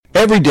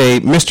Every day,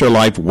 Mr.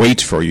 Life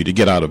waits for you to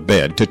get out of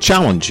bed to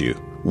challenge you.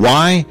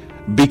 Why?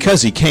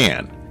 Because he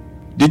can.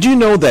 Did you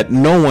know that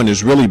no one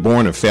is really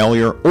born a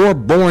failure or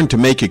born to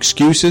make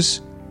excuses?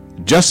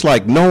 Just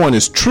like no one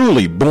is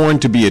truly born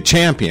to be a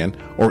champion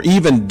or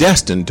even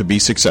destined to be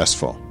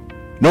successful.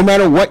 No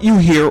matter what you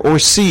hear or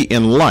see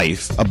in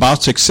life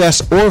about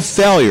success or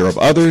failure of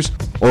others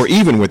or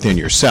even within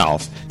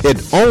yourself,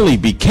 it only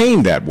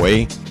became that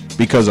way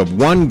because of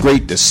one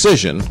great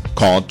decision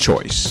called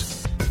choice.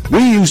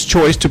 We use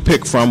choice to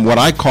pick from what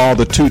I call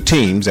the two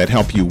teams that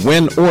help you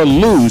win or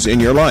lose in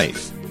your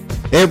life.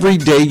 Every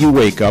day you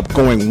wake up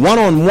going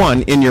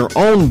one-on-one in your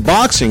own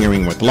boxing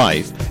ring with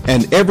life,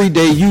 and every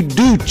day you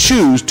do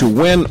choose to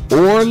win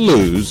or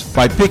lose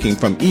by picking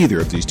from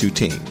either of these two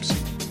teams.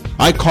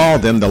 I call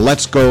them the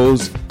let's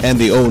goes and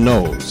the oh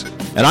no's,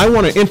 and I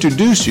want to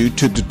introduce you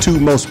to the two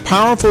most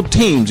powerful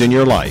teams in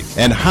your life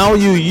and how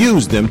you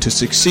use them to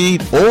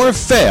succeed or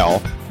fail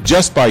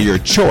just by your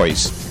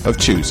choice of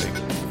choosing.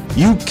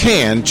 You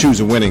can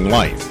choose a winning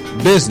life,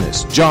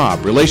 business,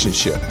 job,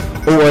 relationship,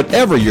 or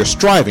whatever you're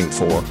striving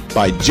for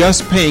by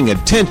just paying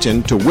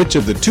attention to which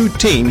of the two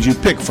teams you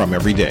pick from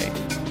every day.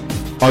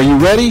 Are you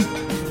ready?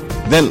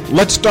 Then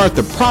let's start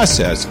the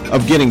process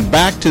of getting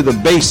back to the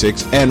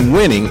basics and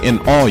winning in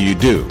all you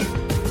do.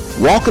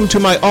 Welcome to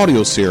my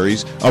audio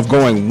series of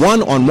Going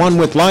One-on-One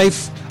with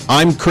Life.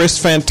 I'm Chris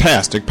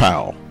Fantastic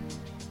Powell.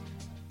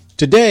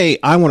 Today,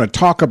 I want to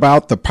talk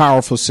about the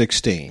Powerful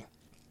 16.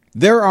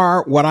 There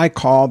are what I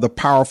call the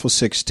Powerful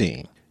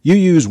 16. You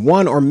use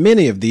one or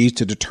many of these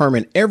to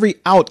determine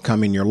every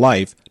outcome in your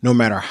life, no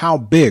matter how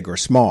big or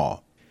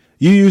small.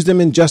 You use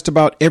them in just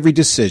about every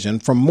decision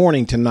from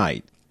morning to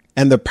night.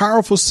 And the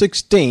Powerful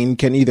 16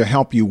 can either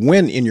help you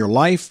win in your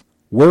life,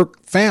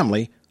 work,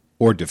 family,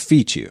 or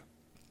defeat you.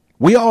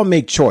 We all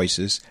make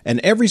choices, and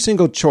every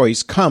single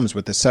choice comes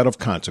with a set of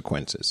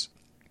consequences.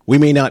 We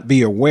may not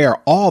be aware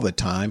all the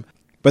time,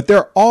 but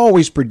they're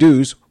always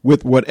produced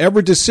with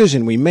whatever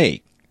decision we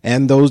make.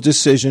 And those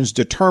decisions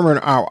determine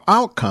our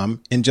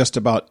outcome in just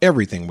about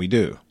everything we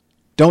do.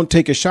 Don't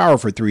take a shower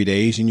for 3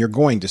 days and you're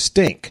going to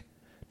stink.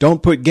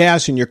 Don't put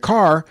gas in your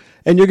car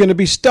and you're going to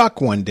be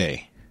stuck one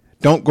day.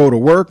 Don't go to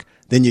work,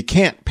 then you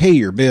can't pay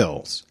your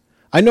bills.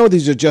 I know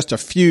these are just a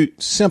few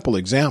simple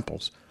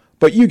examples,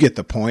 but you get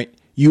the point.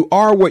 You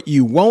are what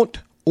you won't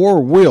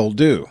or will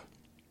do.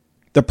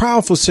 The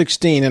Powerful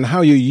 16 and how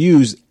you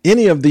use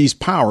any of these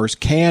powers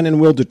can and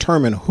will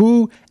determine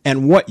who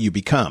and what you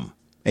become,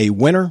 a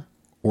winner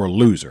or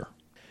loser.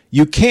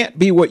 You can't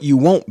be what you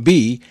won't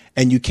be,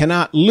 and you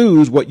cannot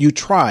lose what you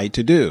try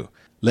to do.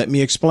 Let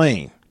me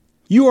explain.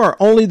 You are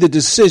only the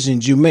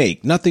decisions you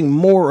make, nothing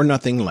more or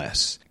nothing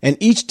less. And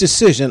each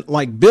decision,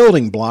 like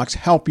building blocks,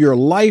 help your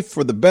life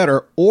for the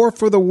better or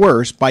for the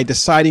worse by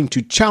deciding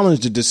to challenge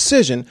the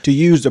decision to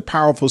use the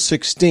Powerful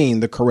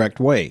 16 the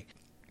correct way.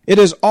 It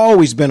has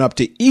always been up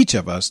to each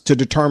of us to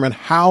determine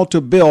how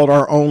to build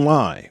our own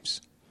lives.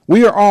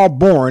 We are all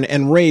born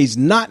and raised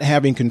not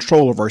having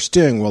control of our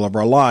steering wheel of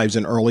our lives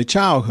in early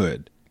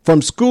childhood.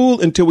 From school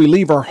until we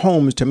leave our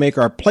homes to make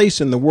our place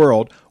in the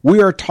world,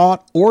 we are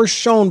taught or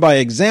shown by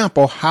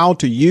example how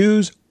to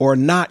use or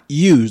not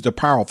use the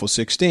Powerful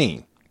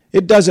 16.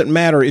 It doesn't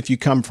matter if you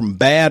come from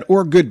bad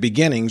or good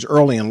beginnings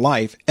early in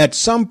life. At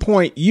some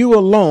point, you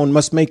alone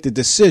must make the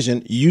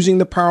decision using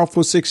the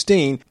Powerful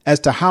 16 as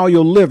to how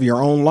you'll live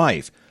your own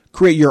life,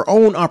 create your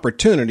own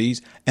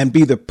opportunities, and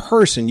be the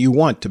person you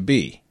want to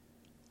be.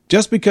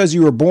 Just because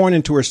you were born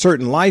into a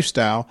certain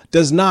lifestyle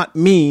does not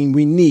mean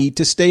we need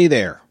to stay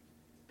there.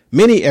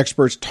 Many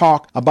experts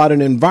talk about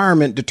an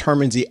environment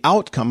determines the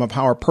outcome of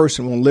how a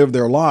person will live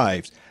their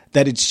lives,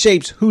 that it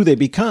shapes who they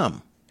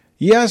become.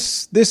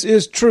 Yes, this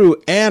is true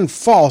and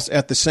false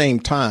at the same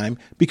time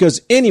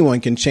because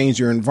anyone can change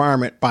their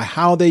environment by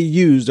how they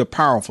use the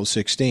Powerful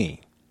 16.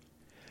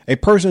 A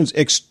person's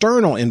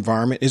external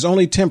environment is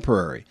only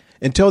temporary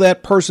until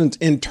that person's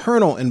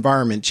internal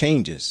environment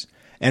changes.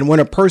 And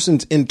when a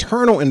person's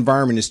internal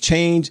environment is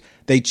changed,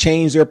 they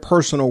change their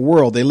personal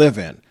world they live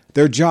in,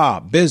 their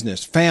job,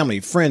 business, family,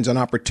 friends, and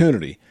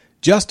opportunity,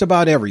 just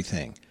about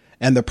everything.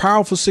 And the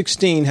Powerful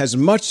 16 has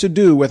much to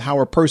do with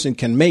how a person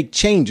can make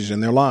changes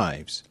in their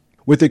lives.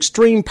 With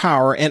extreme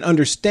power and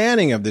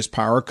understanding of this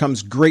power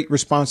comes great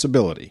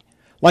responsibility.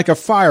 Like a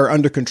fire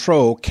under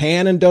control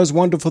can and does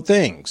wonderful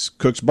things,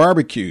 cooks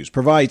barbecues,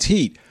 provides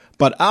heat,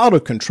 but out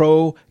of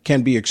control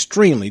can be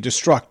extremely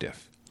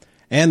destructive.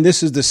 And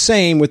this is the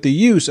same with the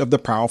use of the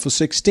Powerful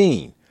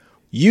 16.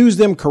 Use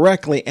them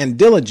correctly and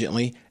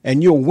diligently,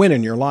 and you'll win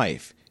in your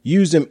life.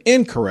 Use them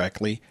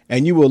incorrectly,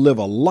 and you will live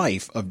a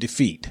life of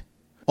defeat.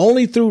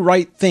 Only through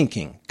right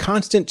thinking,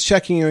 constant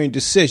checking your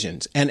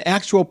decisions, and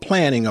actual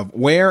planning of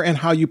where and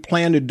how you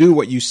plan to do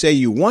what you say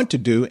you want to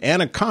do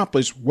and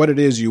accomplish what it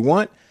is you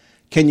want,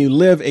 can you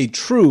live a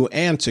true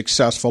and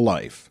successful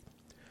life.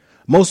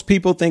 Most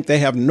people think they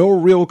have no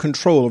real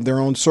control of their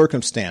own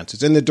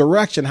circumstances and the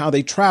direction how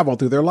they travel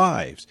through their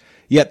lives.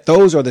 Yet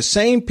those are the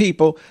same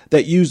people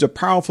that use the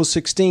Powerful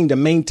 16 to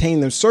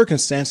maintain their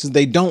circumstances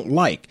they don't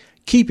like,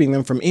 keeping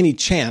them from any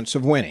chance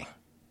of winning.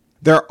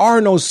 There are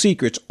no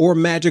secrets or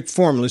magic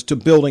formulas to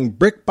building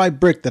brick by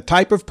brick the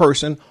type of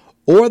person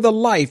or the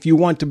life you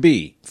want to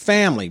be,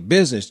 family,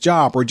 business,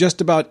 job, or just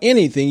about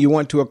anything you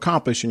want to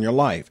accomplish in your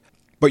life.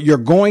 But you're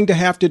going to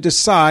have to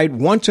decide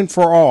once and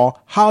for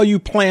all how you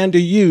plan to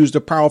use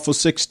the Powerful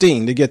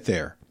 16 to get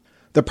there.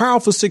 The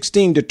Powerful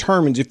 16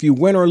 determines if you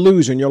win or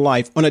lose in your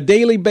life on a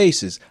daily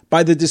basis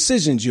by the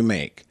decisions you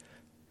make.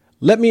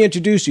 Let me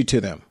introduce you to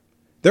them.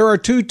 There are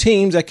two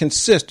teams that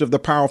consist of the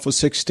Powerful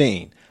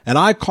 16, and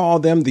I call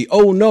them the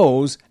Oh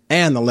No's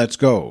and the Let's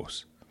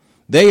Go's.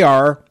 They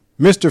are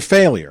Mr.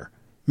 Failure,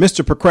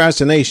 Mr.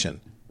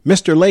 Procrastination,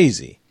 Mr.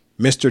 Lazy,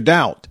 Mr.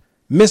 Doubt,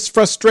 Miss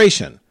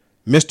Frustration,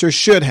 Mr.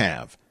 Should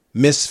Have,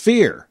 Miss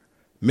Fear,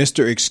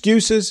 Mr.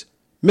 Excuses,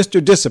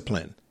 Mr.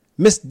 Discipline,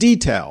 Miss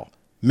Detail,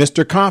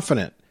 Mr.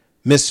 Confident,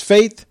 Miss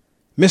Faith,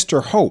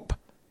 Mr. Hope,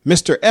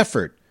 Mr.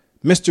 Effort,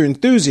 Mr.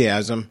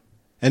 Enthusiasm,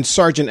 and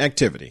Sergeant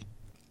Activity.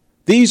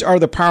 These are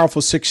the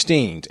Powerful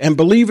 16s, and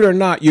believe it or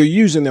not, you're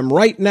using them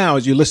right now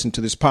as you listen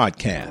to this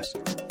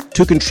podcast.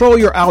 To control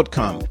your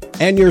outcome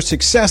and your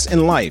success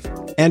in life,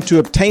 and to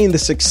obtain the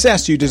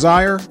success you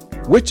desire,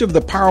 which of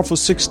the Powerful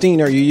 16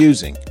 are you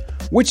using?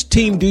 Which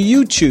team do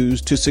you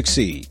choose to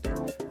succeed?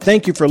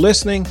 Thank you for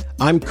listening.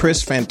 I'm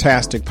Chris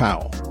Fantastic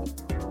Powell.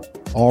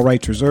 All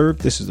rights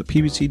reserved. This is a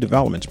PBC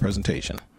Developments presentation.